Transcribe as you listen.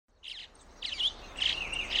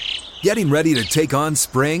Getting ready to take on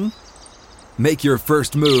spring? Make your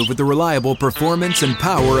first move with the reliable performance and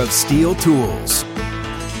power of Steel tools.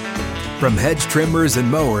 From hedge trimmers and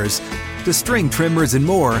mowers to string trimmers and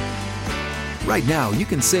more, right now you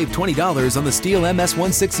can save $20 on the Steel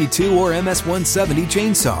MS-162 or MS-170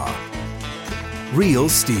 chainsaw. Real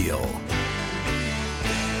Steel.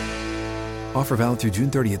 Offer valid through June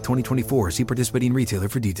 30th, 2024. See participating retailer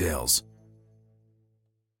for details.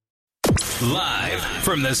 Live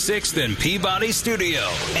from the 6th and Peabody Studio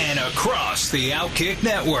and across the Outkick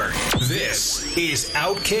Network, this is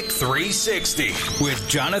Outkick 360 with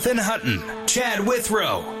Jonathan Hutton, Chad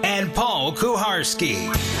Withrow, and Paul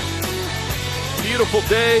Kuharsky. Beautiful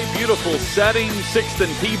day, beautiful setting. 6th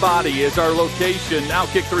and Peabody is our location.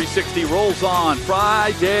 Outkick 360 rolls on.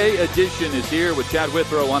 Friday edition is here with Chad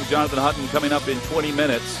Withrow. I'm Jonathan Hutton. Coming up in 20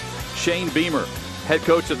 minutes, Shane Beamer, head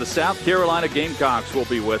coach of the South Carolina Gamecocks, will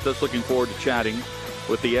be with us. Looking forward to chatting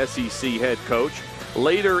with the SEC head coach.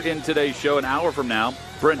 Later in today's show, an hour from now,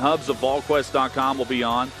 Brent Hubbs of VolQuest.com will be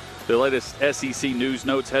on. The latest SEC news,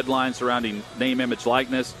 notes, headlines surrounding name, image,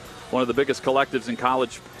 likeness. One of the biggest collectives in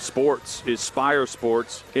college sports is Spire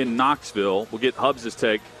Sports in Knoxville. We'll get Hubbs'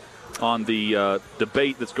 take on the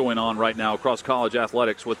debate that's going on right now across college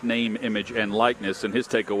athletics with name, image, and likeness, and his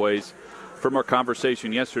takeaways from our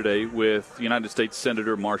conversation yesterday with United States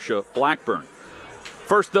Senator Marsha Blackburn.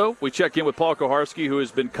 First, though, we check in with Paul Kuharsky, who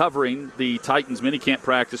has been covering the Titans minicamp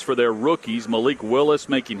practice for their rookies. Malik Willis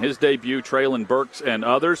making his debut, Traylon Burks, and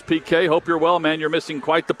others. PK, hope you're well, man. You're missing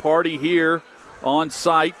quite the party here on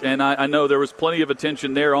site, and I know there was plenty of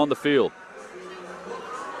attention there on the field.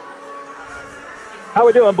 How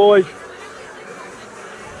we doing, boys?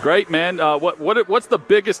 Great, man. What's the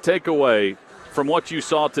biggest takeaway from what you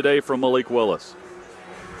saw today from Malik Willis?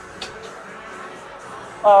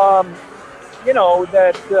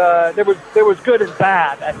 That there was good and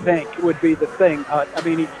bad, I think, would be the thing. I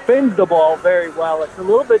mean, he spins the ball very well. It's a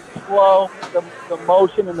little bit slow, the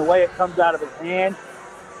motion and the way it comes out of his hand,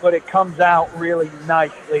 but it comes out really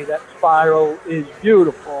nicely. That spiral is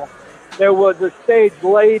beautiful. There was a stage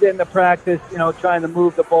late in the practice, trying to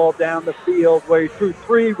move the ball down the field where he threw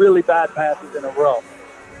 3 really bad passes in a row.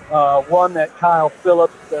 One that Kyle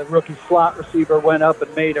Phillips, the rookie slot receiver, went up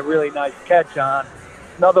and made a really nice catch on.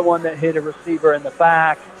 Another one that hit a receiver in the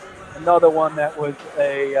back. Another one that was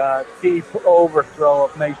a deep overthrow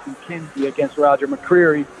of Mason Kinsey against Roger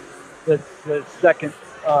McCreary, the second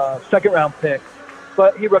round pick.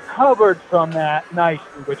 But he recovered from that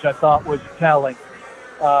nicely, which I thought was telling.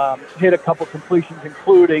 Hit a couple completions,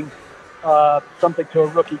 including something to a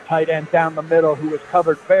rookie tight end down the middle who was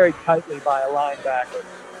covered very tightly by a linebacker.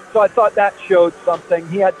 So I thought that showed something.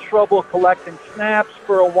 He had trouble collecting snaps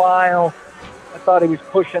for a while. I thought he was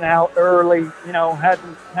pushing out early.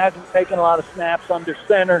 Hasn't taken a lot of snaps under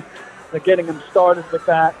center. They're getting him started with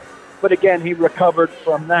that. But again, he recovered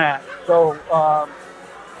from that. So,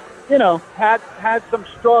 had some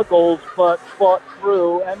struggles, but fought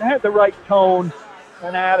through and had the right tone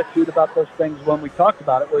and attitude about those things when we talked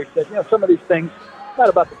about it, where he said, some of these things, not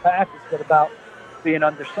about the passes, but about being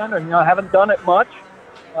under center. I haven't done it much.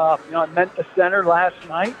 I meant the center last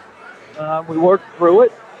night. We worked through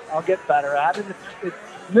it. I'll get better at it. It's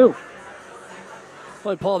new.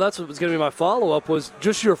 Well, Paul, that's what was going to be my follow-up, was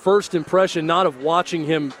just your first impression, not of watching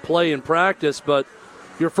him play in practice, but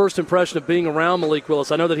your first impression of being around Malik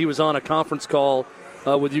Willis. I know that he was on a conference call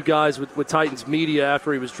with you guys, with Titans media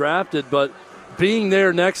after he was drafted, but being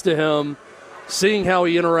there next to him, seeing how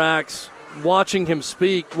he interacts, watching him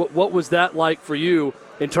speak, what was that like for you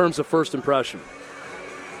in terms of first impression?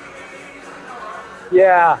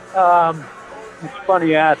 Yeah, it's funny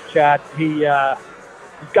you asked, Chad. He's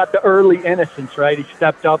got the early innocence, right? He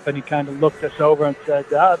stepped up and he kind of looked us over and said,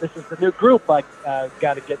 this is the new group I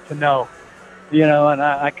got to get to know. And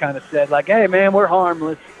I kind of said, hey, man, we're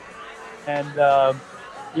harmless. And,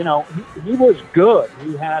 he was good.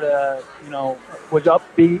 He had was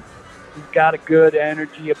upbeat. He's got a good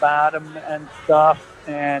energy about him and stuff.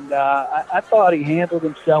 And I thought he handled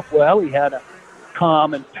himself well. He had a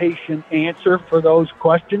calm and patient answer for those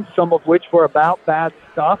questions, some of which were about bad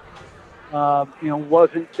stuff.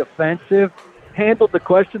 Wasn't defensive. Handled the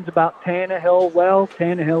questions about Tannehill well.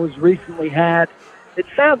 Tannehill has recently had, it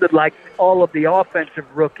sounded like, all of the offensive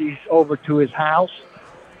rookies over to his house.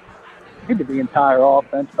 Maybe the entire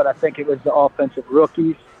offense, but I think it was the offensive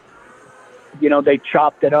rookies. They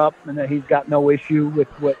chopped it up, and he's got no issue with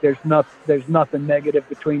what. There's nothing negative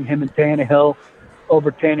between him and Tannehill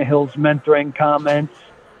over Tannehill's mentoring comments.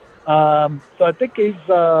 So I think he's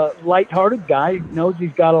a lighthearted guy. He knows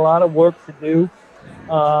he's got a lot of work to do.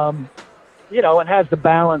 and has the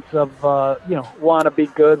balance of, want to be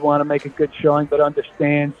good, want to make a good showing, but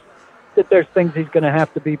understands that there's things he's going to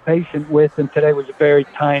have to be patient with, and today was a very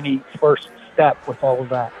tiny first step with all of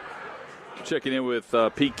that. Checking in with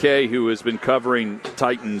PK, who has been covering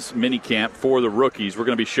Titans minicamp for the rookies. We're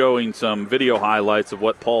going to be showing some video highlights of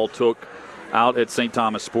what Paul took out at St.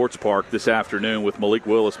 Thomas Sports Park this afternoon with Malik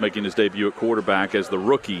Willis making his debut at quarterback as the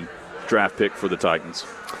rookie draft pick for the Titans.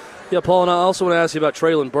 Yeah, Paul, and I also want to ask you about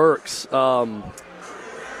Treylon Burks.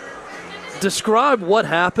 Describe what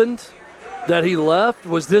happened that he left.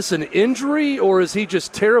 Was this an injury, or is he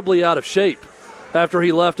just terribly out of shape after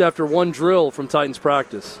he left after one drill from Titans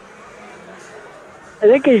practice? I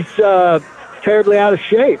think he's terribly out of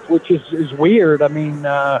shape, which is weird. I mean,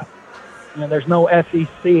 there's no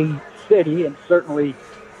SEC city, and certainly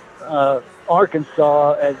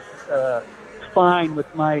Arkansas is fine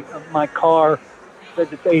with my car. Says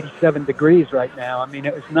it's 87 degrees right now. I mean,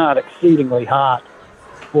 it was not exceedingly hot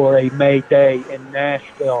for a May day in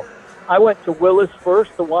Nashville. I went to Willis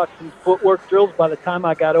first to watch some footwork drills. By the time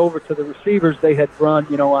I got over to the receivers, they had run,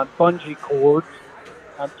 on bungee cords.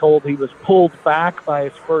 I'm told he was pulled back by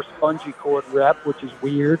his first bungee cord rep, which is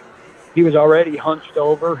weird. He was already hunched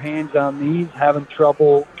over, hands on knees, having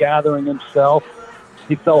trouble gathering himself.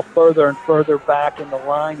 He fell further and further back in the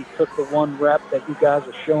line. He took the one rep that you guys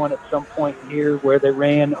are showing at some point here where they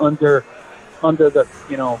ran under the,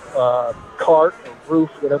 cart or roof,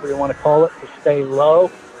 whatever you want to call it, to stay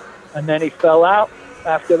low. And then he fell out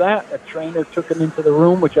after that. A trainer took him into the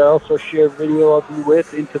room, which I also shared video of you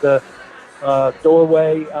with, into the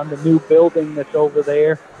doorway on the new building that's over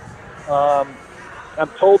there. I'm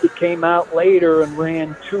told he came out later and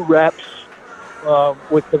ran 2 reps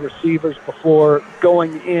with the receivers before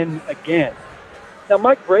going in again. Now,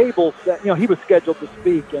 Mike Vrabel said, he was scheduled to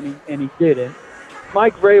speak, and he didn't.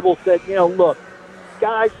 Mike Vrabel said, look,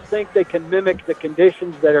 guys think they can mimic the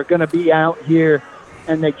conditions that are going to be out here,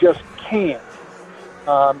 and they just can't.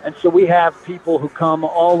 And so we have people who come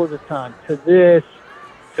all of the time to this,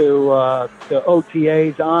 to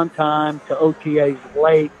OTAs on time, to OTAs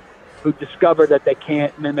late, who discover that they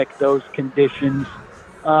can't mimic those conditions.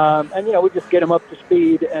 And we just get them up to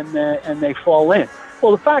speed, and they fall in.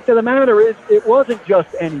 Well, the fact of the matter is it wasn't just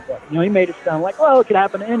anybody. He made it sound like, well, it could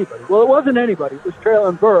happen to anybody. Well, it wasn't anybody. It was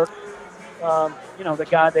Treylon Burks, the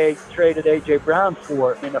guy they traded A.J. Brown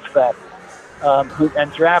for, in effect,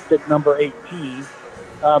 and drafted number 18.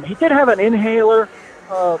 He did have an inhaler.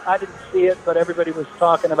 I didn't see it, but everybody was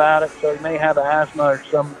talking about it, so he may have asthma or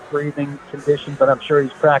some breathing condition, but I'm sure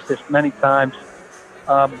he's practiced many times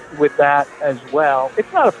with that as well.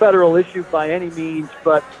 It's not a federal issue by any means,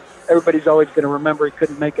 but everybody's always going to remember he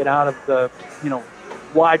couldn't make it out of the,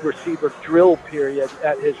 wide receiver drill period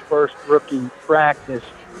at his first rookie practice.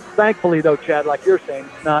 Thankfully, though, Chad, like you're saying,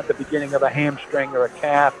 it's not the beginning of a hamstring or a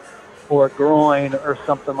calf or a groin or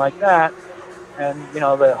something like that. And,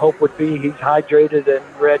 the hope would be he's hydrated and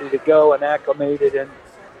ready to go and acclimated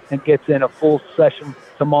and gets in a full session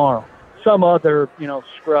tomorrow. Some other,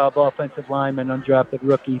 scrub offensive lineman, undrafted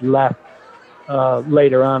rookie left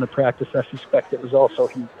later on in practice. I suspect it was also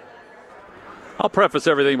he. I'll preface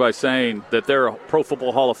everything by saying that there are Pro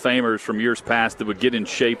Football Hall of Famers from years past that would get in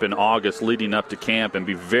shape in August leading up to camp and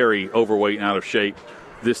be very overweight and out of shape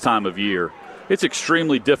this time of year. It's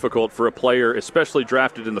extremely difficult for a player, especially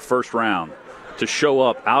drafted in the first round, to show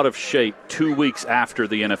up out of shape 2 weeks after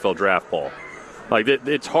the NFL draft, Paul. Like,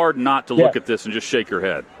 it's hard not to look at this and just shake your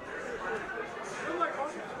head.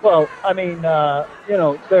 Well, I mean,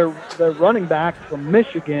 they're running back from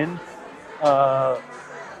Michigan,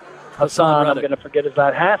 Hassan, I'm going to forget his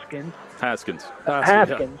name, Haskins.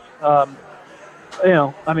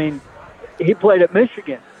 Yeah. I mean, he played at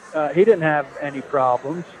Michigan. He didn't have any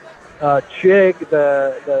problems. Chig,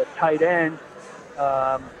 the tight end,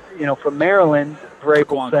 from Maryland,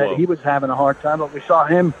 Vrabel said he was having a hard time, but we saw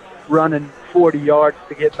him running 40 yards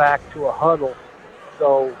to get back to a huddle.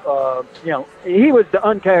 So, he was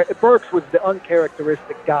Burks was the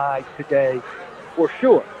uncharacteristic guy today for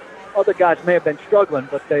sure. Other guys may have been struggling,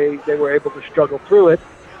 but they were able to struggle through it.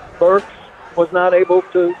 Burks was not able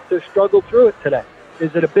to struggle through it today.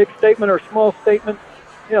 Is it a big statement or a small statement?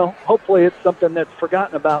 Hopefully it's something that's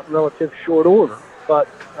forgotten about in relative short order. But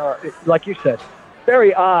like you said,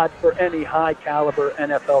 very odd for any high-caliber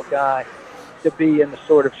NFL guy to be in the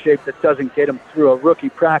sort of shape that doesn't get him through a rookie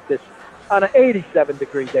practice on an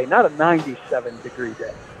 87-degree day, not a 97-degree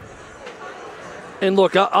day. And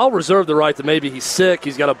look, I'll reserve the right that maybe he's sick,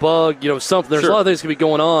 he's got a bug, something. There's a lot of things could be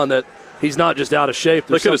going on that he's not just out of shape.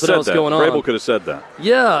 There's something else going on. Vrabel could have said that.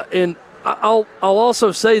 Yeah, and I'll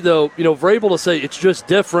also say, though, Vrabel to say it's just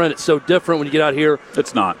different. It's so different when you get out here.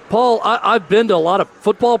 It's not. Paul, I've been to a lot of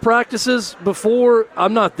football practices before.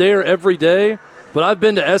 I'm not there every day, but I've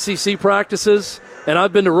been to SEC practices, and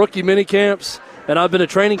I've been to rookie mini camps, and I've been to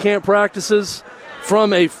training camp practices.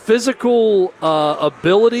 From a physical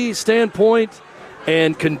ability standpoint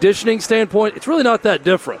and conditioning standpoint, it's really not that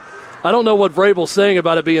different. I don't know what Vrabel's saying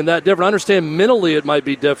about it being that different. I understand mentally it might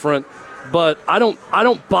be different, but I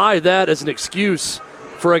don't buy that as an excuse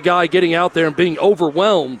for a guy getting out there and being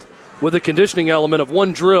overwhelmed with the conditioning element of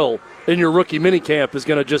one drill in your rookie minicamp is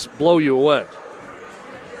going to just blow you away.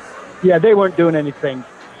 Yeah, they weren't doing anything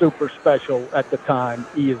super special at the time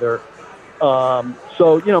either.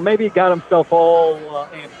 So, maybe he got himself all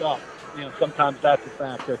amped up. Sometimes that's a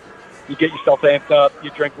factor. You get yourself amped up, you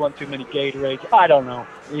drink one too many Gatorades. I don't know,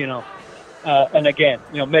 and again,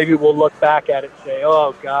 maybe we'll look back at it and say,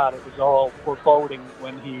 oh, God, it was all foreboding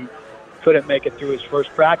when he couldn't make it through his first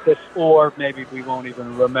practice, or maybe we won't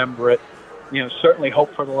even remember it. Certainly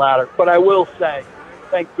hope for the latter. But I will say,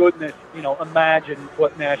 thank goodness, imagine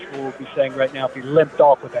what Nashville would be saying right now if he limped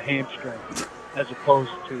off with a hamstring as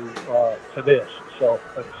opposed to this. So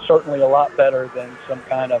it's certainly a lot better than some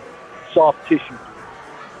kind of soft tissue.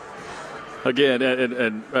 Again,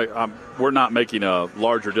 and we're not making a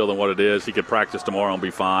larger deal than what it is. He could practice tomorrow and be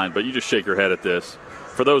fine, but you just shake your head at this.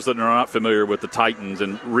 For those that are not familiar with the Titans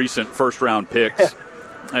and recent first-round picks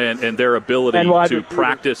and their ability to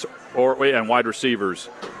practice and wide receivers,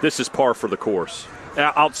 this is par for the course.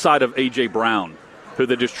 Outside of A.J. Brown, who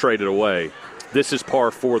they just traded away, this is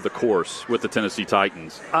par for the course with the Tennessee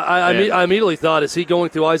Titans. I immediately thought, is he going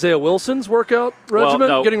through Isaiah Wilson's workout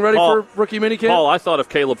regimen, getting ready for rookie minicamp? Paul, I thought of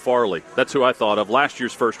Caleb Farley. That's who I thought of, last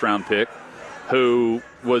year's first-round pick, who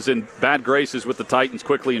was in bad graces with the Titans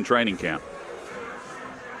quickly in training camp.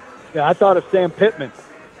 Yeah, I thought of Sam Pittman.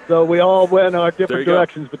 So we all went our different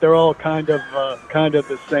directions, but they're all kind of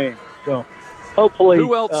the same. So hopefully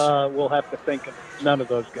we'll have to think of none of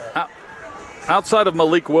those guys. Outside of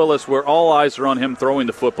Malik Willis, where all eyes are on him throwing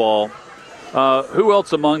the football, who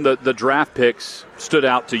else among the draft picks stood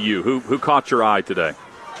out to you? Who caught your eye today?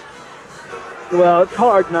 Well, it's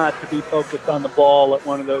hard not to be focused on the ball at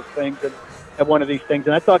one of those things, at one of these things.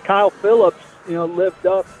 And I thought Kyle Phillips, lived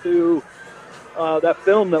up to that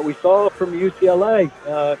film that we saw from UCLA.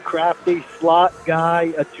 Crafty slot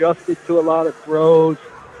guy, adjusted to a lot of throws.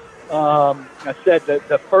 I said that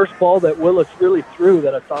the first ball that Willis really threw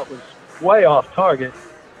that I thought was way off target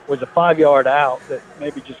was a 5-yard out that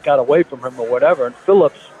maybe just got away from him or whatever. And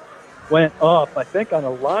Phillips went up, I think, on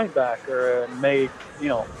a linebacker and made,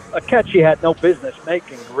 a catch he had no business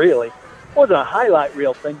making, really. It wasn't a highlight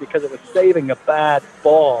reel thing because it was saving a bad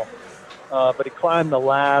ball. But he climbed the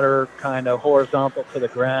ladder kind of horizontal to the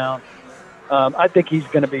ground. I think he's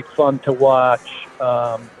going to be fun to watch.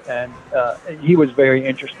 And he was very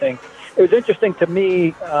interesting. It was interesting to me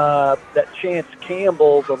that Chance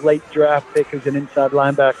Campbell, the late draft pick who's an inside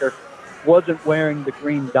linebacker, wasn't wearing the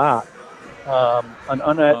green dot. An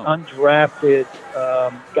undrafted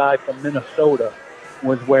guy from Minnesota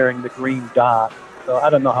was wearing the green dot. So I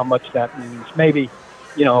don't know how much that means. Maybe,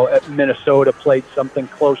 Minnesota played something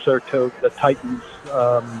closer to the Titans'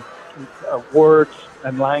 words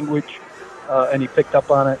and language, and he picked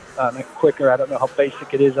up on it quicker. I don't know how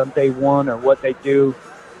basic it is on day one or what they do.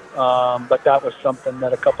 But that was something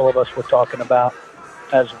that a couple of us were talking about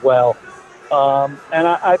as well. And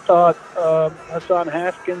I thought Hassan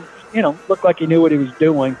Haskins, looked like he knew what he was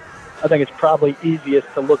doing. I think it's probably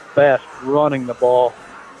easiest to look best running the ball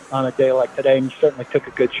on a day like today, and he certainly took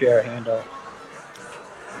a good share of handoffs.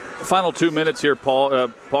 Final 2 minutes here, Paul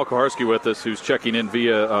Kuharsky with us, who's checking in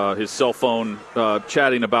via his cell phone,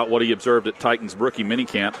 chatting about what he observed at Titans rookie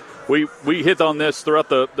minicamp. We hit on this throughout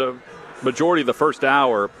the majority of the first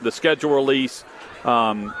hour, the schedule release.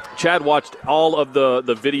 Chad watched all of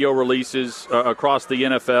the video releases across the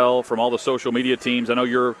NFL from all the social media teams. I know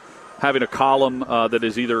you're having a column that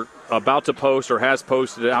is either about to post or has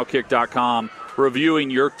posted at Outkick.com reviewing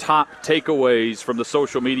your top takeaways from the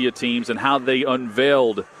social media teams and how they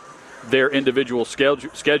unveiled their individual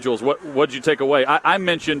schedules. What did you take away? I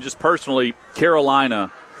mentioned just personally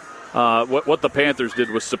Carolina. What the Panthers did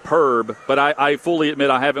was superb, but I fully admit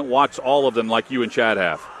I haven't watched all of them like you and Chad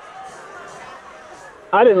have.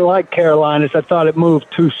 I didn't like Carolina's. I thought it moved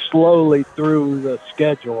too slowly through the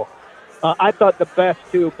schedule. I thought the best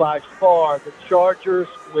two by far, the Chargers,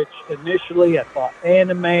 which initially I thought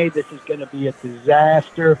this is going to be a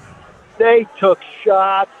disaster. They took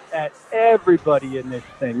shots at everybody in this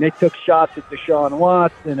thing. They took shots at Deshaun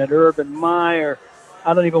Watson, at Urban Meyer.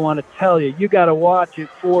 I don't even want to tell you. You got to watch it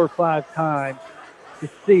 4 or 5 times to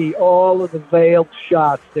see all of the veiled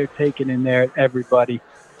shots they're taking in there at everybody,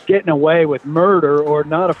 getting away with murder or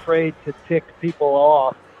not afraid to tick people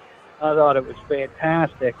off. I thought it was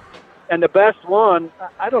fantastic. And the best one,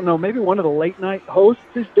 I don't know, maybe one of the late-night hosts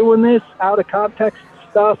is doing this, out-of-context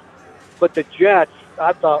stuff, but the Jets,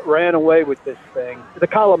 I thought, ran away with this thing. The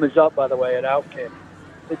column is up, by the way, at Outkick.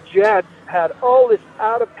 The Jets had all this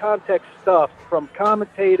out-of-context stuff from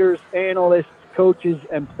commentators, analysts, coaches,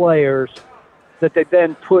 and players that they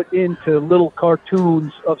then put into little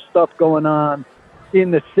cartoons of stuff going on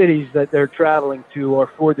in the cities that they're traveling to or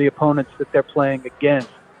for the opponents that they're playing against.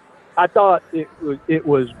 I thought it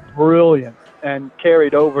was brilliant and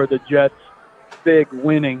carried over the Jets' big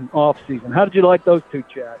winning offseason. How did you like those two,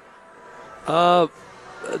 Chad?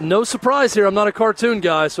 No surprise here. I'm not a cartoon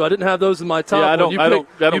guy, so I didn't have those in my top. Yeah, I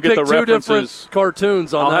don't get the references. Two different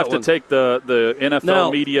cartoons on I'll that have one. to take the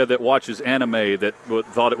NFL media that watches anime that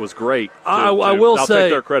thought it was great. I will I'll say,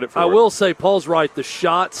 take their credit for it. I will say, Paul's right. The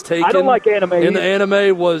shots taken. I don't like anime in either. the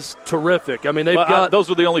anime was terrific. I mean, those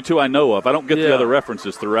were the only two I know of. I don't get the other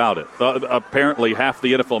references throughout it. Apparently, half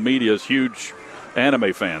the NFL media is huge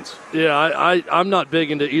anime fans. Yeah, I'm not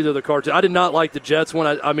big into either of the cartoons. I did not like the Jets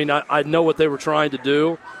one. I know what they were trying to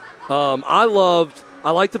do. I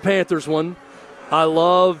liked the Panthers one. I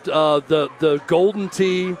loved the Golden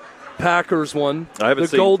Tee Packers one. I haven't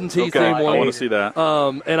seen the Golden Tee theme one. I want to see that.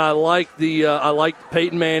 And I liked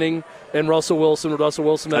Peyton Manning and Russell Wilson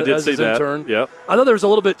as his intern. Yep. I thought there was a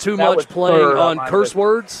little bit too much playing on curse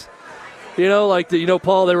words.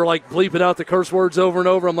 Paul, they were like bleeping out the curse words over and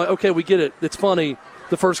over. I'm like, okay, we get it. It's funny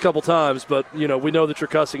the first couple times, but we know that you're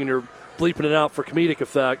cussing and you're bleeping it out for comedic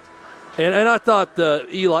effect. And I thought the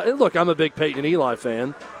Eli. Look, I'm a big Peyton and Eli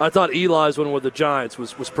fan. I thought Eli's one with the Giants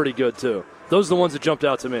was pretty good too. Those are the ones that jumped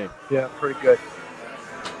out to me. Yeah, pretty good.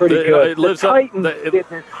 Good. The Titans did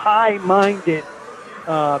this high-minded.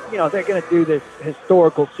 They're going to do this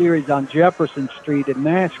historical series on Jefferson Street in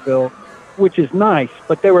Nashville, which is nice.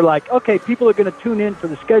 But they were like, okay, people are going to tune in for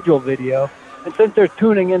the schedule video, and since they're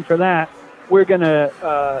tuning in for that, we're going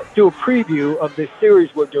to do a preview of this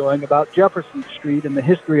series we're doing about Jefferson Street and the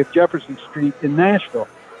history of Jefferson Street in Nashville.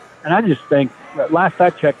 And I just think, last I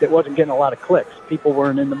checked, it wasn't getting a lot of clicks. People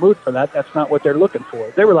weren't in the mood for that. That's not what they're looking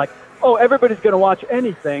for. They were like, oh, everybody's going to watch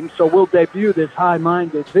anything, so we'll debut this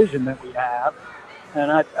high-minded vision that we have.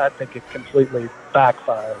 And I think it completely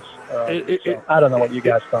backfires. I don't know what you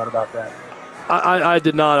guys thought about that. I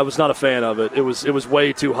did not. I was not a fan of it. It was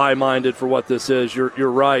way too high-minded for what this is. You're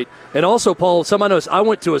right. And also, Paul, I noticed I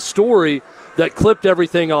went to a story that clipped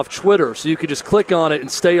everything off Twitter, so you could just click on it and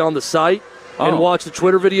stay on the site and watch the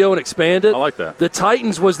Twitter video and expand it. I like that. The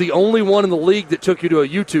Titans was the only one in the league that took you to a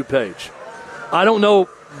YouTube page. I don't know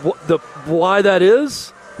why that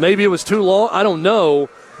is. Maybe it was too long. I don't know.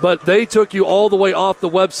 But they took you all the way off the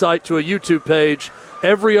website to a YouTube page.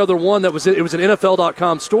 Every other one it was an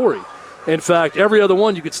NFL.com story. In fact, every other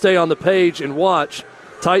one you could stay on the page and watch.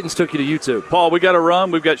 Titans took you to YouTube. Paul, we got to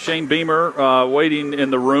run. We've got Shane Beamer waiting in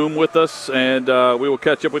the room with us, and we will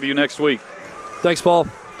catch up with you next week. Thanks, Paul.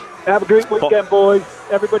 Have a great weekend, boys.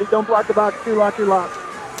 Everybody, don't block the box too. Lock your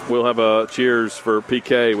lock. We'll have a cheers for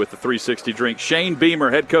PK with the 360 drink. Shane Beamer,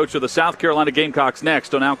 head coach of the South Carolina Gamecocks,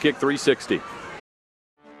 next on Outkick 360.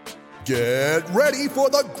 Get ready for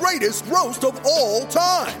the greatest roast of all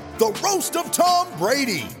time, the Roast of Tom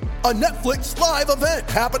Brady, a Netflix live event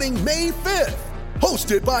happening May 5th.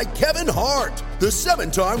 Hosted by Kevin Hart, the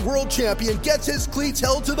 7-time world champion gets his cleats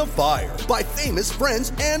held to the fire by famous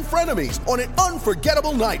friends and frenemies on an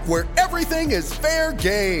unforgettable night where everything is fair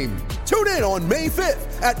game. Tune in on May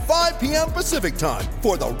 5th at 5 p.m. Pacific time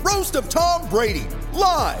for the Roast of Tom Brady,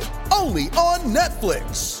 live only on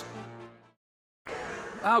Netflix.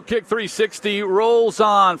 Outkick 360 rolls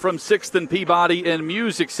on from 6th and Peabody in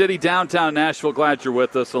Music City, downtown Nashville. Glad you're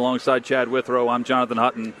with us alongside Chad Withrow. I'm Jonathan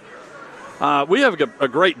Hutton. We have a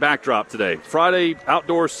great backdrop today. Friday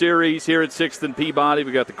outdoor series here at 6th and Peabody.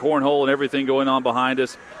 We got the cornhole and everything going on behind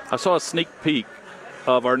us. I saw a sneak peek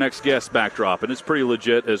of our next guest backdrop, and it's pretty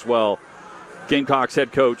legit as well. Gamecocks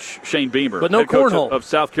head coach Shane Beamer, but no head coach cornhole of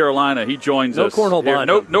South Carolina. He joins us. No cornhole behind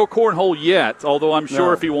him. No cornhole yet, although I'm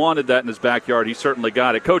sure if he wanted that in his backyard, he certainly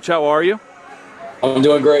got it. Coach, how are you? I'm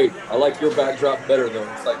doing great. I like your backdrop better, though.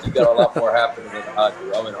 It's like you got a lot more happening than I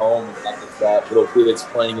do. I'm at home, and I've just got little kids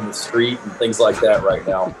playing in the street and things like that right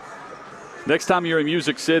now. Next time you're in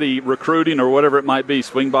Music City recruiting or whatever it might be,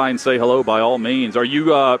 swing by and say hello by all means. Are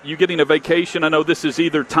you getting a vacation? I know this is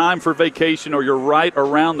either time for vacation or you're right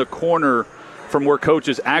around the corner from where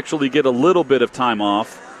coaches actually get a little bit of time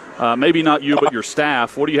off. Maybe not you, but your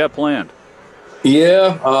staff. What do you have planned?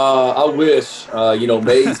 Yeah, I wish.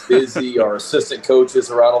 May's busy. Our assistant coaches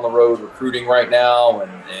are out on the road recruiting right now,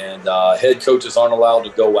 and head coaches aren't allowed to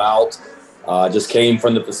go out. Just came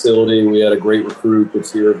from the facility. We had a great recruit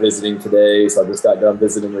that's here visiting today, so I just got done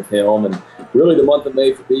visiting with him. And really the month of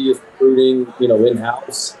May for me is recruiting,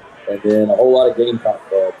 in-house, and then a whole lot of Gamecock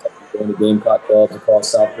clubs. I've been going to Gamecock clubs across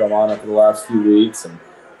South Carolina for the last few weeks and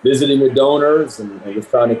visiting with donors and just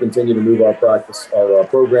trying to continue to move our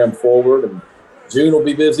program forward. And June will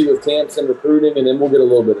be busy with camps and recruiting, and then we'll get a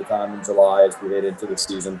little bit of time in July as we head into the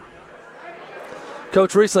season.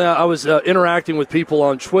 Coach, recently I was interacting with people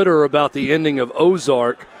on Twitter about the ending of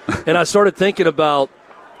Ozark, and I started thinking about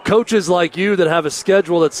coaches like you that have a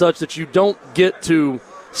schedule that's such that you don't get to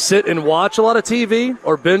sit and watch a lot of TV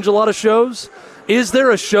or binge a lot of shows. Is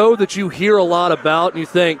there a show that you hear a lot about and you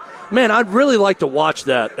think, man, I'd really like to watch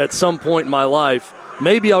that at some point in my life?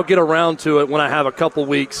 Maybe I'll get around to it when I have a couple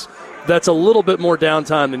weeks that's a little bit more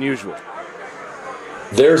downtime than usual.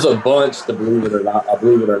 There's a bunch, to believe it or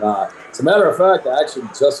not. As a matter of fact, I actually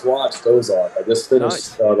just watched Ozark. I just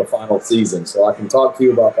finished the final season, so I can talk to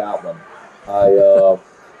you about that one.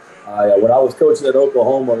 When I was coaching at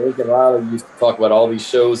Oklahoma, Lincoln Riley used to talk about all these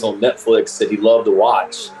shows on Netflix that he loved to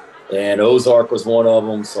watch, and Ozark was one of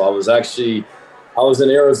them. So I was in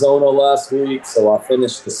Arizona last week, so I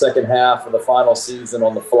finished the second half of the final season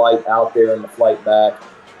on the flight out there and the flight back.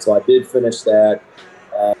 So I did finish that.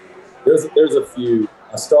 There's a few.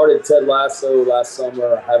 I started Ted Lasso last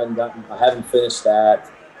summer. I haven't finished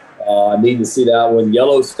that. I need to see that one.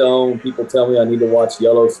 Yellowstone. People tell me I need to watch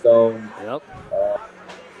Yellowstone. Yep.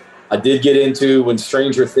 I did get into When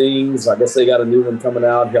Stranger Things. I guess they got a new one coming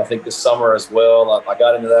out here, I think this summer as well. I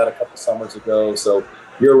got into that a couple summers ago. So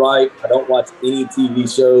you're right. I don't watch any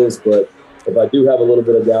TV shows, but if I do have a little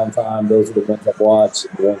bit of downtime, those are the ones I've watched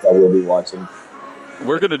and the ones I will be watching.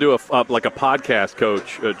 We're going to do a podcast,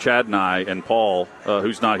 Coach, Chad and I, and Paul,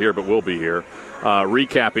 who's not here but will be here,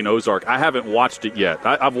 recapping Ozark. I haven't watched it yet.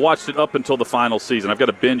 I've watched it up until the final season. I've got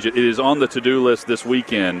to binge it. It is on the to-do list this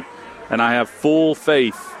weekend, and I have full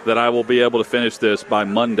faith that I will be able to finish this by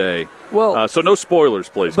Monday. Well, so no spoilers,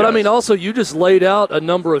 please, But, guys. I mean, also, you just laid out a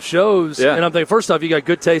number of shows, and I'm thinking, first off, you got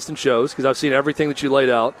good taste in shows because I've seen everything that you laid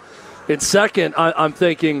out. And second, I'm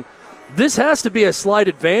thinking – this has to be a slight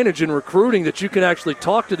advantage in recruiting that you can actually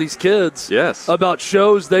talk to these kids about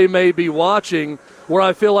shows they may be watching, where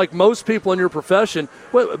I feel like most people in your profession,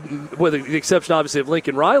 with the exception obviously of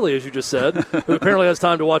Lincoln Riley, as you just said, who apparently has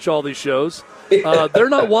time to watch all these shows, they're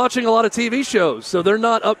not watching a lot of TV shows, so they're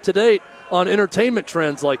not up to date on entertainment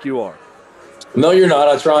trends like you are. No, you're not.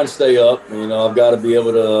 I try and stay up. I've got to be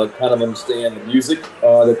able to kind of understand the music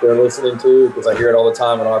that they're listening to because I hear it all the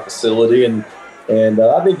time in our facility, and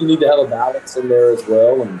I think you need to have a balance in there as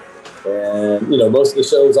well. And most of the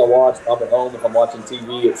shows I watch, I'm at home. If I'm watching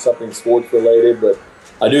TV, it's something sports related. But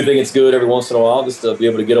I do think it's good every once in a while just to be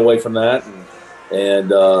able to get away from that and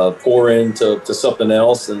pour into something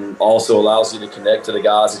else, and also allows you to connect to the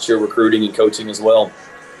guys that you're recruiting and coaching as well.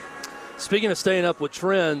 Speaking of staying up with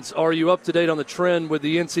trends, are you up to date on the trend with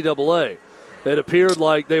the NCAA? It appeared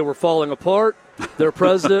like they were falling apart. Their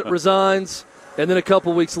president resigns. And then a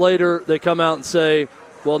couple weeks later, they come out and say,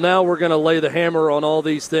 well, now we're going to lay the hammer on all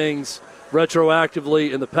these things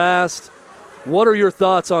retroactively in the past. What are your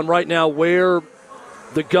thoughts on right now where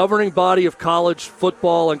the governing body of college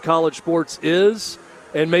football and college sports is,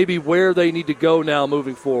 and maybe where they need to go now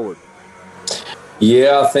moving forward?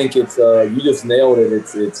 Yeah, I think it's you just nailed it.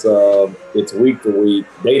 It's week to week,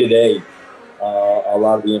 day to day, a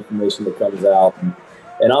lot of the information that comes out.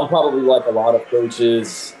 And I'm probably like a lot of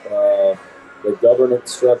coaches, the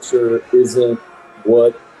governance structure isn't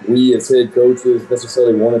what we as head coaches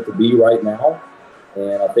necessarily want it to be right now.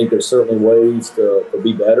 And I think there's certainly ways to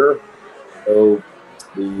be better. So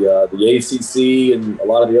the ACC and a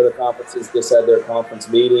lot of the other conferences just had their conference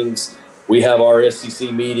meetings. We have our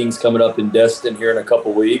SEC meetings coming up in Destin here in a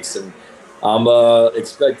couple weeks. And I'm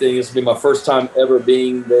expecting this to be my first time ever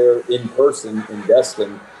being there in person in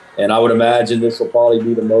Destin. And I would imagine this will probably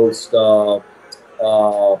be the most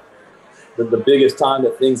the biggest time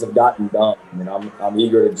that things have gotten done. I mean, I'm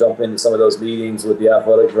eager to jump into some of those meetings with the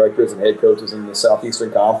athletic directors and head coaches in the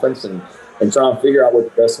Southeastern Conference and try and figure out what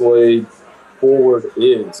the best way forward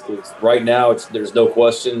is. Because right now, there's no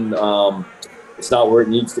question it's not where it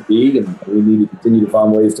needs to be, and we need to continue to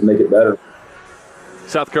find ways to make it better.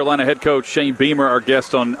 South Carolina head coach Shane Beamer, our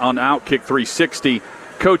guest on Outkick 360.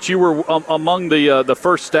 Coach, you were among the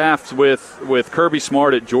first staffs with Kirby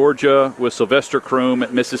Smart at Georgia, with Sylvester Croom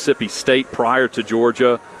at Mississippi State prior to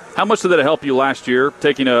Georgia. How much did that help you last year,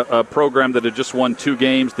 taking a program that had just won 2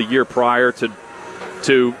 games the year prior to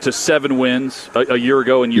to 7 wins a year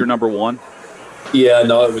ago in year number 1? Yeah,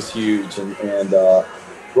 no, it was huge, and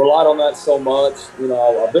relied on that so much. You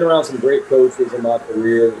know, I've been around some great coaches in my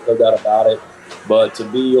career, there's no doubt about it. But to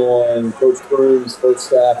be on Coach Croom's first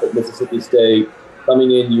staff at Mississippi State,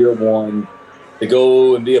 coming in year 1, to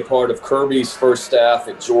go and be a part of Kirby's first staff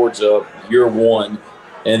at Georgia, year 1.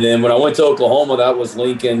 And then when I went to Oklahoma, that was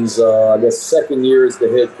Lincoln's, second year as the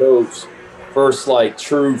head coach, first,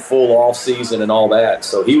 true full off season and all that.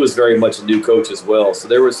 So he was very much a new coach as well. So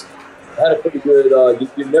I had a pretty good,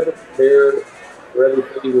 you're never prepared for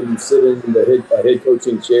everything when you sit in the head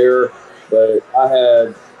coaching chair. But I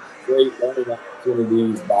had great learning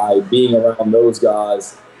opportunities by being around those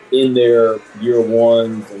guys in their year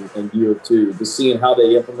 1 and year 2, just seeing how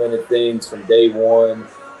they implemented things from day 1.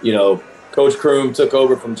 You know, Coach Croom took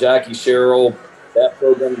over from Jackie Sherrill. That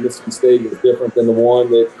program at Mississippi State was different than the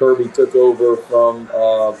one that Kirby took over from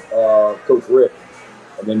Coach Rick.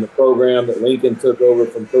 And then the program that Lincoln took over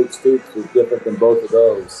from Coach Stoops was different than both of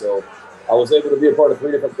those. So I was able to be a part of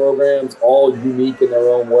 3 different programs, all unique in their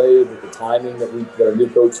own way, with the timing that a new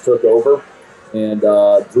coach took over, and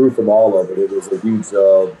drew from all of it. It was a huge,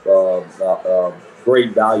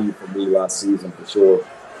 great value for me last season for sure.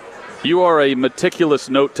 You are a meticulous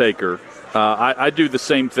note taker. I do the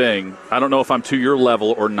same thing. I don't know if I'm to your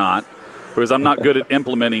level or not, because I'm not good at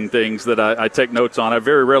implementing things that I take notes on. I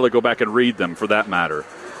very rarely go back and read them, for that matter.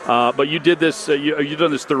 But you did this. You've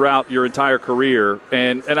done this throughout your entire career,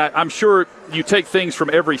 and I'm sure you take things from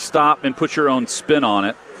every stop and put your own spin on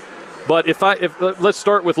it. But if let's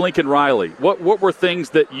start with Lincoln Riley. What were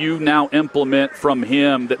things that you now implement from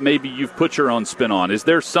him that maybe you've put your own spin on? Is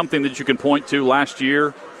there something that you can point to last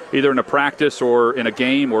year, either in a practice or in a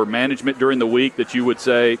game or management during the week, that you would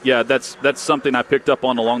say, yeah, that's something I picked up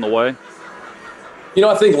on along the way? You know,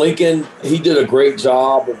 I think Lincoln, he did a great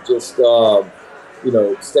job of just,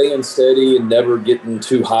 staying steady and never getting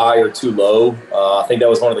too high or too low. I think that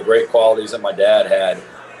was one of the great qualities that my dad had.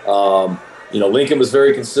 Lincoln was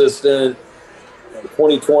very consistent. In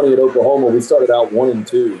 2020 at Oklahoma, we started out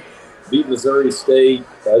 1-2. Beat Missouri State.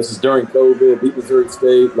 This is during COVID. Beat Missouri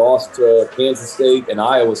State, lost to Kansas State and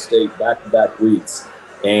Iowa State back-to-back weeks.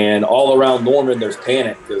 And all around Norman, there's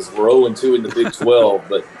panic because we're 0-2 in the Big 12.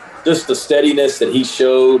 But just the steadiness that he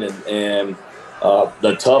showed and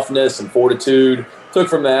the toughness and fortitude took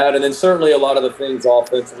from that. And then certainly a lot of the things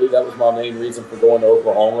offensively, that was my main reason for going to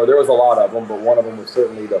Oklahoma. There was a lot of them, but one of them was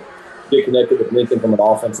certainly to get connected with Lincoln from an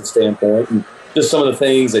offensive standpoint. And just some of the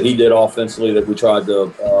things that he did offensively that we tried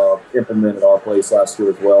to implement at our place last year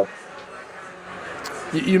as well.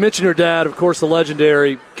 You mentioned your dad, of course, the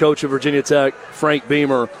legendary coach of Virginia Tech, Frank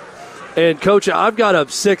Beamer. And, Coach, I've got a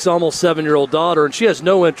 6, almost 7-year-old daughter, and she has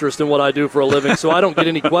no interest in what I do for a living, so I don't get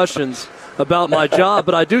any questions about my job.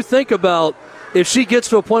 But I do think about if she gets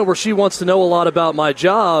to a point where she wants to know a lot about my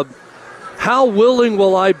job, how willing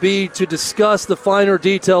will I be to discuss the finer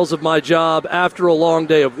details of my job after a long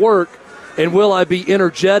day of work, and will I be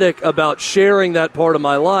energetic about sharing that part of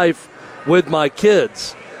my life with my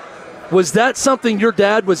kids? Was that something your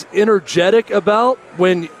dad was energetic about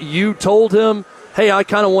when you told him, hey, I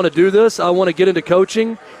kind of want to do this, I want to get into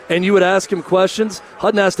coaching, and you would ask him questions?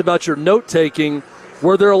 Hutton asked about your note-taking.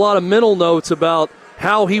 Were there a lot of mental notes about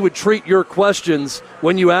how he would treat your questions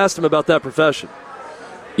when you asked him about that profession?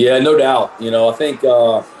 Yeah, no doubt. I think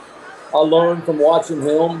I learned from watching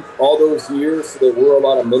him all those years. There were a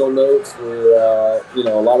lot of mental notes where,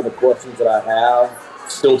 a lot of the questions that I have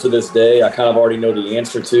still to this day, I kind of already know the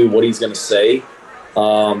answer to what he's going to say.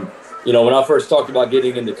 When I first talked about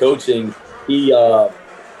getting into coaching, his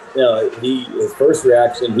first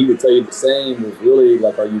reaction, he would tell you the same, was really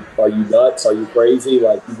like, are you nuts? Are you crazy?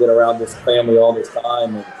 Like, you've been around this family all this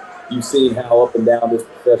time and you've seen how up and down this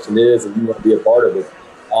profession is and you want to be a part of it.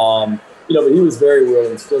 But he was very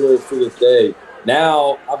willing, still is to this day.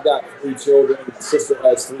 Now I've got 3 children. My sister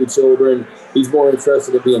has 3 children. He's more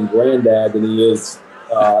interested in being granddad than he is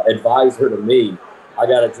advisor to me. I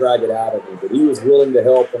got to drag it out of him. But he was willing to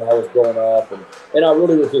help when I was growing up. And I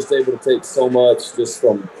really was just able to take so much just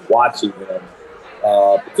from watching him,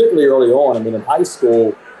 particularly early on. I mean, in high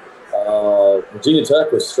school, Virginia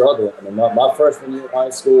Tech was struggling. I mean, my freshman year in high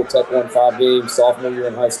school, Tech won 5 games. Sophomore year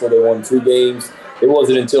in high school, they won 2 games. It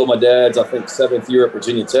wasn't until my dad's, 7th year at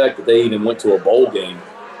Virginia Tech that they even went to a bowl game.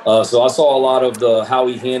 So I saw a lot of how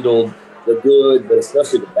he handled the good, but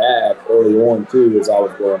especially the bad early on, too, as I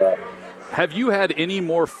was growing up. Have you had any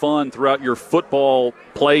more fun throughout your football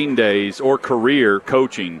playing days or career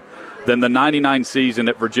coaching than the 99 season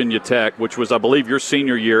at Virginia Tech, which was, I believe, your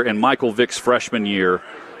senior year and Michael Vick's freshman year,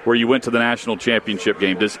 where you went to the national championship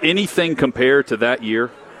game? Does anything compare to that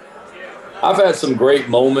year? I've had some great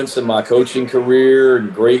moments in my coaching career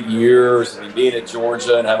and great years. I mean, being at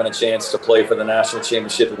Georgia and having a chance to play for the national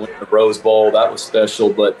championship and win the Rose Bowl, that was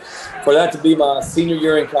special. But for that to be my senior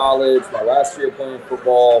year in college, my last year playing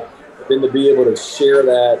football, then to be able to share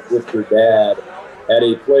that with your dad at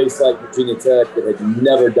a place like Virginia Tech that had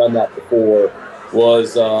never done that before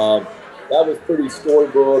was that was pretty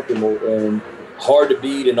storybook and hard to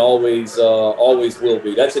beat, and always will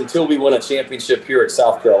be. That's until we win a championship here at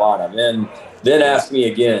South Carolina. Then ask me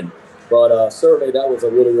again. But certainly that was a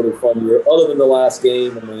really, really fun year. Other than the last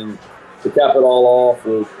game, I mean, to cap it all off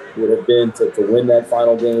would have been to win that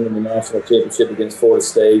final game in the national championship against Florida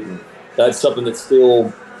State. And that's something that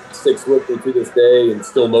still sticks with me to this day and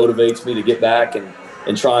still motivates me to get back and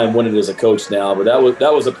try and win it as a coach now. But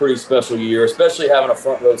that was a pretty special year, especially having a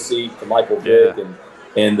front row seat to Michael Vick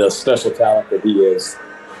and the special talent that he is.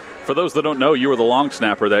 For those that don't know, you were the long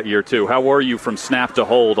snapper that year too. How were you from snap to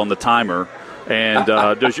hold on the timer? And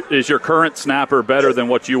is your current snapper better than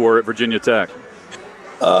what you were at Virginia Tech?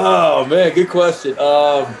 Oh, man, good question.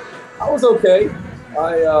 I was okay.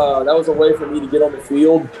 That was a way for me to get on the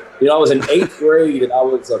field. You know, I was in 8th grade, and I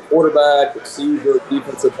was a quarterback, receiver,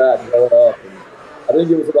 defensive back growing up. And I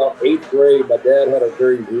think it was about 8th grade. My dad had a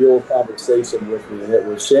very real conversation with me, and it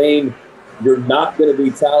was, Shane, you're not going to be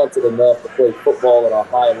talented enough to play football at a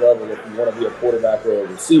high level if you want to be a quarterback or a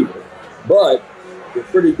receiver. But you're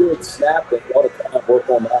pretty good at snapping. You ought to try and work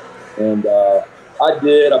on that. And I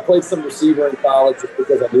did. I played some receiver in college just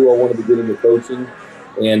because I knew I wanted to get into coaching,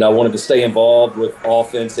 and I wanted to stay involved with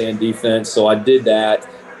offense and defense. So I did that.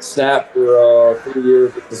 Snapped for 3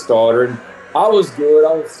 years at the starter. And I was good.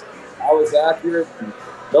 I was accurate.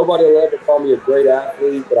 Nobody will ever call me a great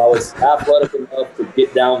athlete, but I was athletic enough to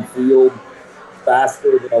get downfield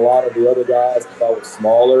faster than a lot of the other guys because I was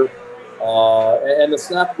smaller. And the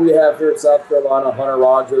snapper we have here at South Carolina, Hunter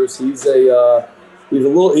Rogers, he's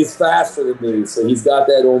faster than me, so he's got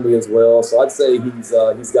that on me as well. So I'd say he's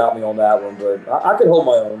got me on that one, but I can hold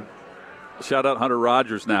my own. Shout out Hunter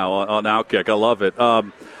Rogers now on Outkick. I love it.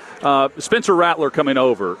 Spencer Rattler coming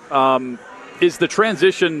over. Is the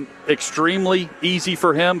transition extremely easy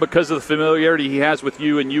for him because of the familiarity he has with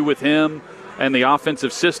you and you with him and the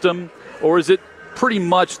offensive system? Or is it pretty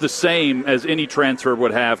much the same as any transfer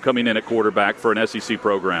would have coming in at quarterback for an SEC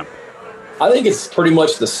program? I think it's pretty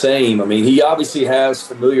much the same. I mean, he obviously has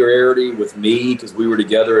familiarity with me because we were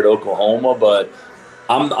together at Oklahoma, but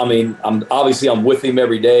I'm with him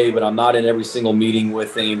every day, but I'm not in every single meeting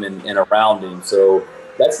with him and around him. So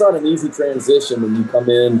that's not an easy transition when you come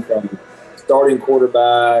in from starting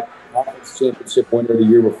quarterback, conference championship winner the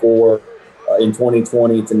year before in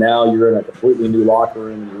 2020 to now you're in a completely new locker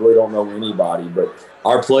room and you really don't know anybody. But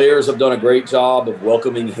our players have done a great job of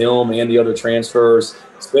welcoming him and the other transfers.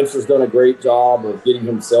 Spencer's done a great job of getting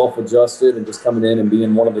himself adjusted and just coming in and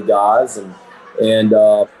being one of the guys. And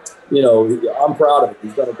I'm proud of him.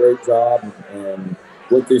 He's done a great job and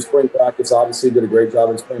went through spring practice. Obviously did a great job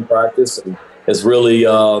in spring practice and has really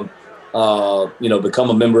become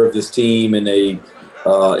a member of this team in a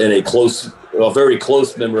very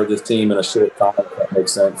close member of this team in a short time, if that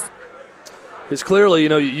makes sense. It's clearly,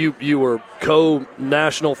 you were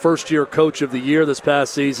co-national first-year coach of the year this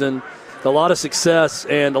past season. A lot of success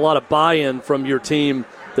and a lot of buy-in from your team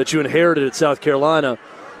that you inherited at South Carolina.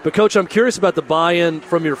 But, Coach, I'm curious about the buy-in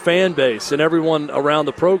from your fan base and everyone around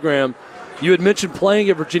the program. You had mentioned playing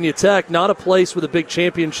at Virginia Tech, not a place with a big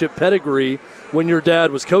championship pedigree when your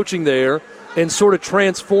dad was coaching there, and sort of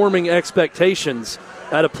transforming expectations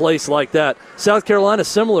at a place like that. South Carolina,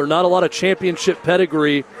 similar, not a lot of championship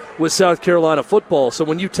pedigree with South Carolina football. So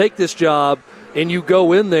when you take this job and you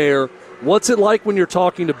go in there, what's it like when you're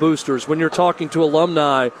talking to boosters, when you're talking to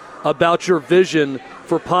alumni about your vision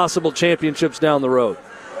for possible championships down the road?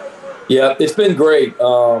 Yeah, it's been great.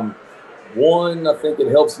 One, I think it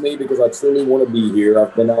helps me because I truly want to be here.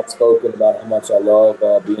 I've been outspoken about how much I love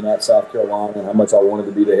being at South Carolina and how much I wanted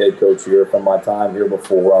to be the head coach here from my time here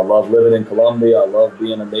before. I love living in Columbia. I love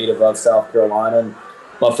being a native of South Carolina. And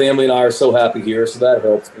my family and I are so happy here, so that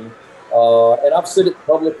helps me. And I've said it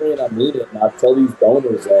publicly, and I mean it. And I tell these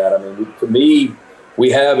donors that. I mean, to me, we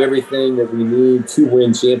have everything that we need to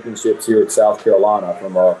win championships here at South Carolina,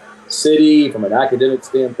 from a city, from an academic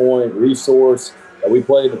standpoint, resource. We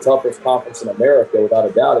play in the toughest conference in America, without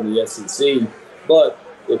a doubt, in the SEC. But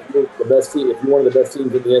if you're the best team, if you're one of the best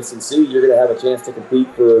teams in the SEC, you're going to have a chance to compete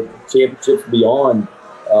for championships beyond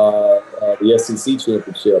the SEC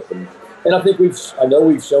championship. And I think I know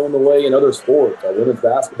we've shown the way in other sports. Our women's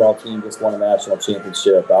basketball team just won a national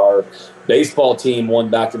championship. Our baseball team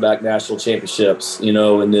won back-to-back national championships, in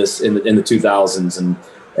the 2000s. And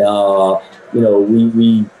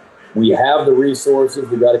we have the resources.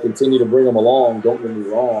 We got to continue to bring them along. Don't get me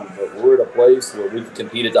wrong, but we're at a place where we can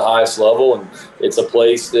compete at the highest level, and it's a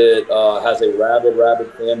place that has a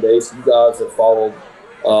rabid fan base. You guys have followed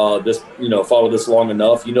this long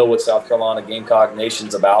enough. You know what South Carolina Gamecock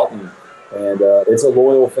Nation's about, and it's a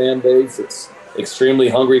loyal fan base. It's extremely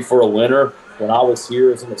hungry for a winner. When I was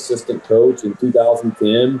here as an assistant coach in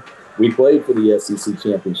 2010, we played for the SEC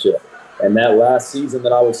championship. And that last season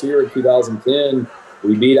that I was here in 2010,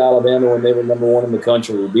 we beat Alabama when they were number 1 in the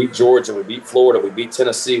country. We beat Georgia. We beat Florida. We beat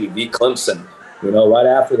Tennessee. We beat Clemson. Right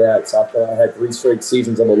after that, South Carolina had 3 straight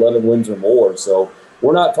seasons of 11 wins or more. So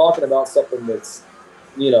we're not talking about something that's,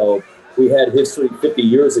 we had history 50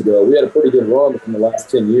 years ago. We had a pretty good run in the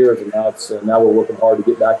last 10 years, and now we're working hard to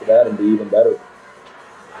get back to that and be even better.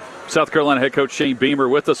 South Carolina head coach Shane Beamer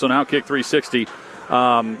with us on Outkick 360.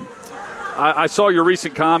 I saw your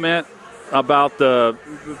recent comment about the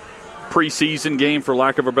preseason game, for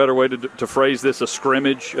lack of a better way to phrase this, a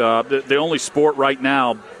scrimmage. The only sport right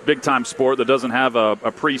now, big-time sport, that doesn't have a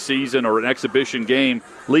preseason or an exhibition game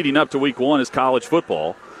leading up to week 1 is college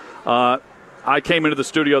football. I came into the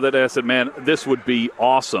studio that day, I said, man, this would be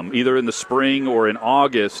awesome, either in the spring or in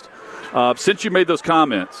August. Since you made those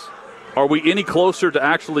comments, are we any closer to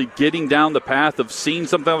actually getting down the path of seeing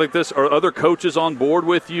something like this? Are other coaches on board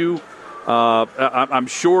with you? I'm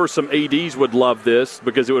sure some ADs would love this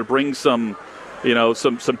because it would bring some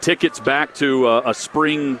tickets back to a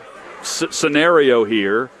spring scenario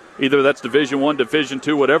here. Either that's Division I, Division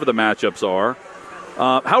II, whatever the matchups are.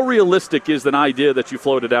 How realistic is an idea that you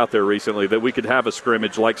floated out there recently that we could have a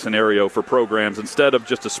scrimmage-like scenario for programs instead of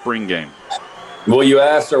just a spring game? Well, you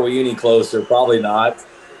asked, are we any closer? Probably not.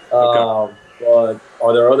 Okay. But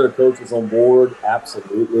are there other coaches on board?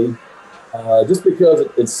 Absolutely. Just because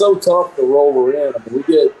it's so tough the role we're in. I mean,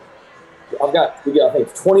 we got I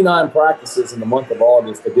think 29 practices in the month of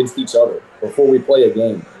August against each other before we play a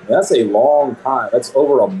game. And that's a long time. That's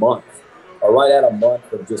over a month, or right at a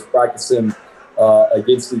month of just practicing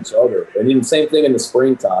against each other. And even same thing in the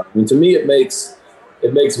springtime. I mean, to me, it makes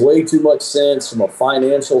way too much sense from a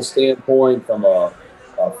financial standpoint, from a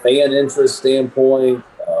fan interest standpoint,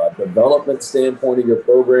 development standpoint of your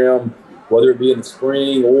program, whether it be in the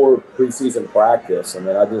spring or preseason practice. I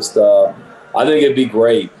mean, I think it'd be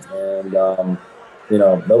great. And,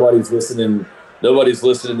 nobody's listening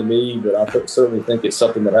to me, but I certainly think it's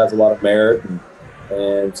something that has a lot of merit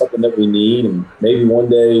and something that we need. And maybe one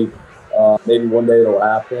day it'll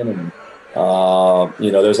happen. And,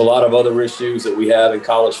 there's a lot of other issues that we have in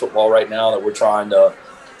college football right now that we're trying to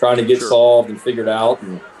get solved and figured out.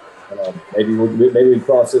 And, maybe we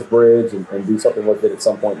cross this bridge and do something with it at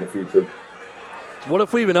some point in the future. What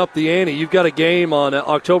if we even up the ante? You've got a game on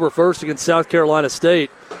October 1st against South Carolina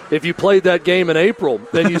State. If you played that game in April,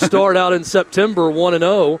 then you start out in September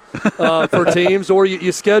 1-0 for teams, or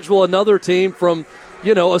you schedule another team from,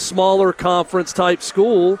 a smaller conference-type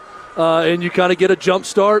school, and you kind of get a jump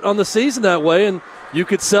start on the season that way, and you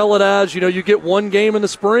could sell it as, you get one game in the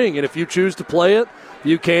spring, and if you choose to play it,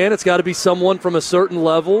 you can. It's got to be someone from a certain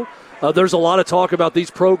level. There's a lot of talk about these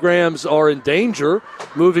programs are in danger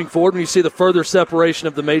moving forward when you see the further separation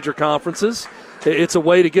of the major conferences. It's a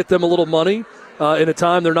way to get them a little money in a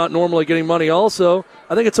time they're not normally getting money also.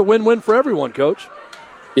 I think it's a win-win for everyone, Coach.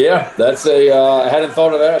 Yeah, that's I hadn't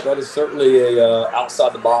thought of that. That is certainly a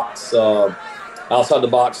outside the box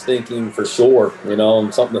thinking for sure,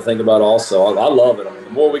 and something to think about also. I love it. I mean, the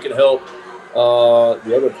more we can help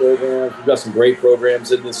the other programs, we've got some great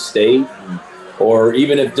programs in this state, or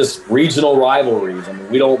even if just regional rivalries. I mean,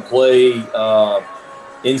 we don't play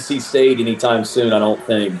NC State anytime soon, I don't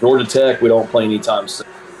think. Georgia Tech, we don't play anytime soon.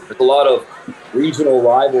 There's a lot of regional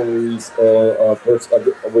rivalries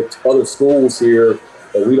with other schools here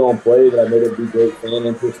that we don't play that I know there'd be great fan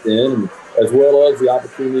interest in, as well as the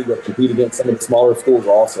opportunity to compete against some of the smaller schools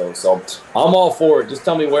also. So I'm all for it. Just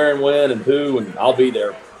tell me where and when and who, and I'll be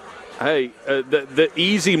there. Hey, the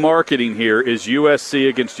easy marketing here is USC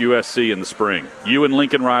against USC in the spring. You and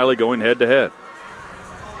Lincoln Riley going head-to-head.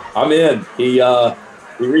 I'm in. He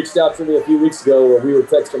reached out to me a few weeks ago where we were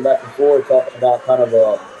texting back and forth talking about kind of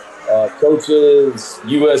a coaches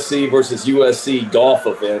USC versus USC golf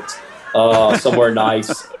event somewhere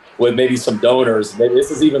nice with maybe some donors. Maybe this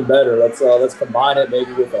is even better. Let's combine it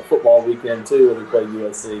maybe with a football weekend too when we play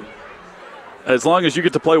USC. As long as you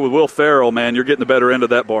get to play with Will Ferrell, man, you're getting the better end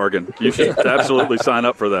of that bargain. You should absolutely sign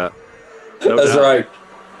up for that. No That's doubt. right.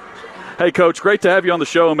 Hey, Coach, great to have you on the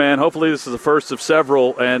show, man. Hopefully this is the first of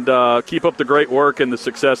several, and keep up the great work and the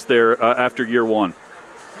success there after year one.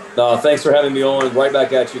 Thanks for having me on. Right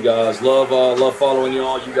back at you guys. Love following you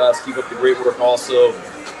all. You guys keep up the great work also.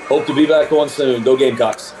 Hope to be back on soon. Go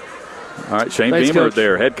Gamecocks. All right, Shane Thanks, Beamer Coach.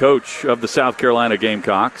 there, head coach of the South Carolina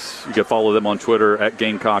Gamecocks. You can follow them on Twitter at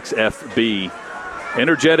GamecocksFB.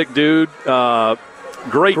 Energetic dude,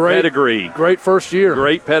 great pedigree. Great first year.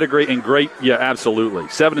 Great pedigree and absolutely.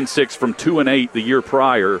 7-6 from 2-8 the year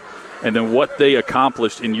prior, and then what they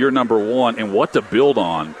accomplished in year number 1 and what to build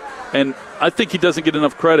on. And I think he doesn't get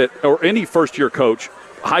enough credit, or any first-year coach.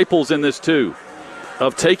 Heupel's in this too,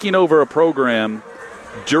 of taking over a program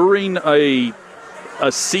during a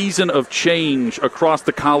season of change across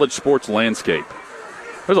the college sports landscape.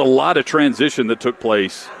 There's a lot of transition that took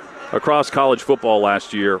place across college football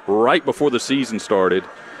last year, right before the season started,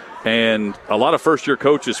 and a lot of first-year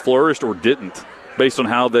coaches flourished or didn't based on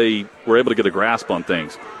how they were able to get a grasp on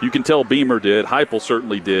things. You can tell Beamer did, Heupel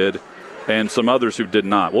certainly did, and some others who did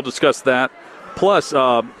not. We'll discuss that. Plus,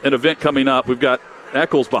 an event coming up. We've got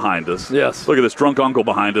Eccles behind us. Yes. Look at this drunk uncle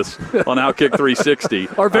behind us on Outkick 360.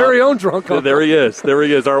 Our very own drunk uncle. There he is.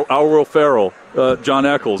 Our Will Ferrell, John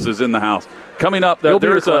Eccles, is in the house. Coming up,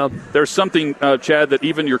 there's something, Chad, that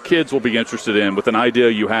even your kids will be interested in with an idea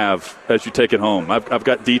you have as you take it home. I've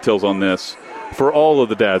got details on this for all of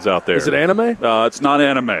the dads out there. Is it anime? It's not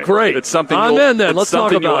anime. Great. It's something I'm in then. Let's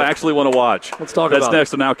talk about you'll it. actually want to watch. Let's talk about it.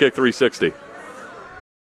 That's next on Outkick 360.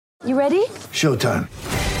 You ready? Showtime.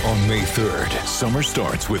 On May 3rd, summer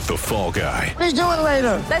starts with The Fall Guy. Let's do it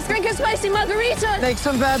later. Let's drink a spicy margarita. Make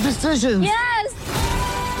some bad decisions. Yes.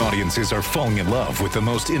 Audiences are falling in love with the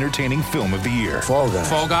most entertaining film of the year. Fall Guy.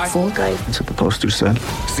 Fall Guy? Fall guy. That's what the poster said.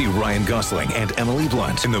 See Ryan Gosling and Emily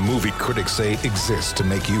Blunt in the movie critics say exists to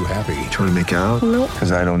make you happy. Trying to make it out? Nope.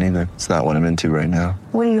 Because I don't either. It's not what I'm into right now.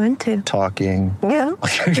 What are you into? Talking. Yeah.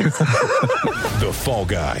 The Fall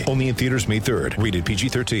Guy. Only in theaters May 3rd. Rated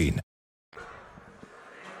PG-13.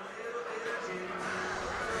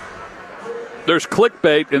 There's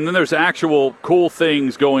clickbait, and then there's actual cool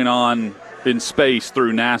things going on in space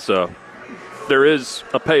through NASA. There is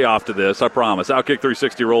a payoff to this, I promise. Outkick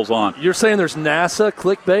 360 rolls on. You're saying there's NASA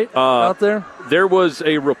clickbait out there? There was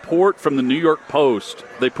a report from the New York Post.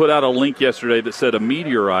 They put out a link yesterday that said a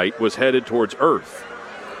meteorite was headed towards Earth.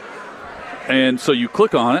 And so you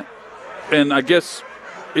click on it, and I guess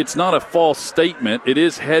it's not a false statement. It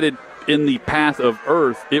is headed in the path of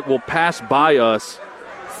Earth. It will pass by us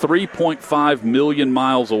 3.5 million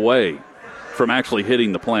miles away from actually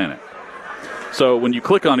hitting the planet. So when you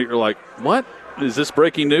click on it, you're like, what? Is this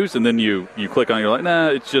breaking news? And then you click on it, you're like, nah,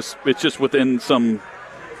 it's just within some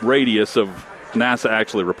radius of NASA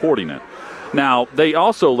actually reporting it. Now, they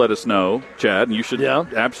also let us know, Chad, and you should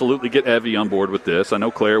absolutely get Evie on board with this. I know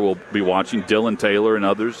Claire will be watching. Dylan Taylor and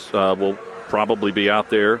others will probably be out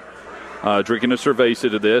there drinking a cerveza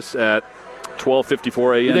to this at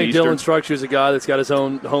 12:54 a.m. You think Eastern. Dylan strikes you as a guy that's got his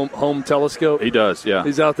own home telescope? He does, yeah.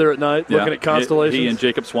 He's out there at night looking at constellations? He and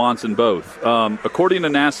Jacob Swanson both. According to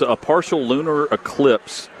NASA, a partial lunar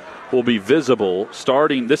eclipse will be visible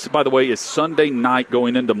starting, this, by the way, is Sunday night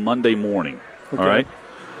going into Monday morning. Okay. All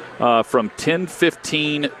right? From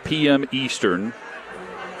 10:15 p.m. Eastern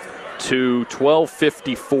to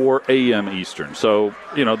 12:54 a.m. Eastern. So,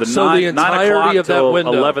 the entirety 9 o'clock of that till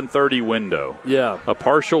window. 11:30 window. Yeah. A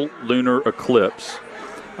partial lunar eclipse.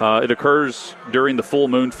 It occurs during the full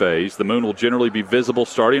moon phase. The moon will generally be visible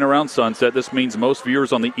starting around sunset. This means most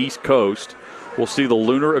viewers on the East Coast will see the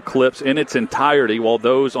lunar eclipse in its entirety, while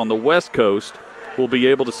those on the West Coast will be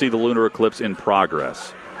able to see the lunar eclipse in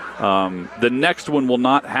progress. The next one will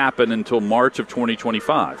not happen until March of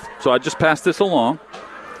 2025. So I just passed this along,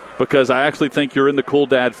 because I actually think you're in the cool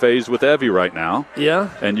dad phase with Evie right now.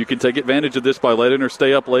 Yeah. And you can take advantage of this by letting her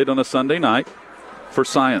stay up late on a Sunday night for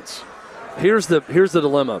science. Here's the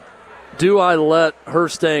dilemma. Do I let her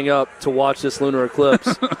staying up to watch this lunar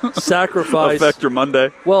eclipse sacrifice affect your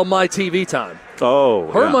Monday? Well, my TV time.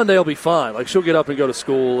 Oh, her Monday will be fine. Like, she'll get up and go to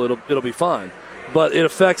school. It'll be fine. But it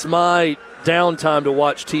affects my downtime to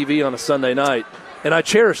watch TV on a Sunday night. And I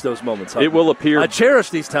cherish those moments. It will appear. I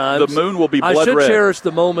cherish these times. The moon will be blood red. I should cherish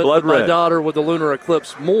the moment with my daughter with the lunar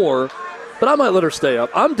eclipse more, but I might let her stay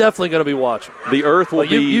up. I'm definitely going to be watching. The Earth will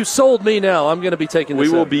be. You sold me now. I'm going to be taking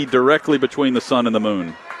this. We will be directly between the sun and the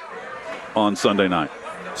moon on Sunday night.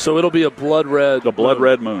 So it'll be a blood red. The blood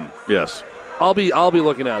red moon. Yes. I'll be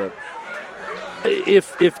looking at it.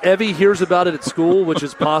 If Evie hears about it at school, which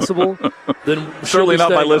is possible, then certainly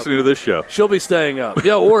not by listening to this show. She'll be staying up.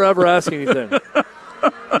 Yeah, or ever asking anything.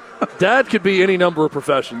 Dad could be any number of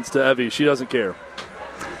professions to Evie. She doesn't care.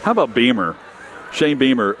 How about Beamer? Shane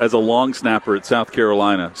Beamer as a long snapper at South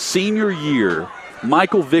Carolina. Senior year,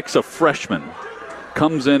 Michael Vick's a freshman,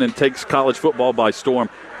 comes in and takes college football by storm.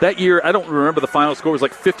 That year, I don't remember the final score. It was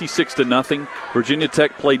like 56-0. Virginia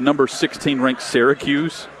Tech played number 16 ranked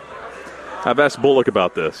Syracuse. I've asked Bullock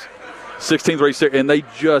about this. 16th race, and they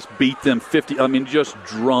just beat them 50. I mean, just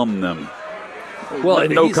drum them. Well,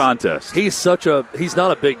 no contest. He's not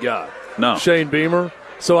a big guy. No. Shane Beamer.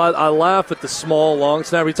 So I laugh at the small long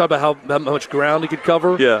snapper. You talk about how much ground he could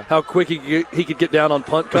cover. Yeah. How quick he could get down on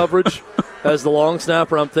punt coverage as the long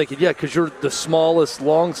snapper. I'm thinking, because you're the smallest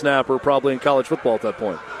long snapper probably in college football at that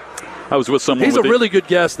point. I was with someone. He's a really good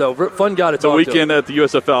guest, though. Fun guy to talk to. The weekend at the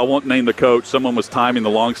USFL, I won't name the coach. Someone was timing the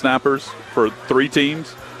long snappers for 3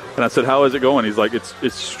 teams. And I said, how is it going? He's like, it's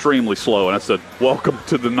extremely slow. And I said, welcome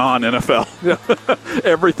to the non-NFL. Yeah.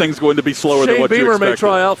 Everything's going to be slower than what you expected. Shane Beamer may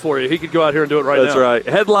try out for you. He could go out here and do it right now. That's right.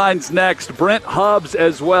 Headlines next. Brent Hubbs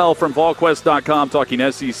as well from VolQuest.com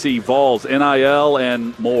talking SEC, Vols, NIL,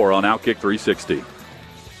 and more on Outkick 360.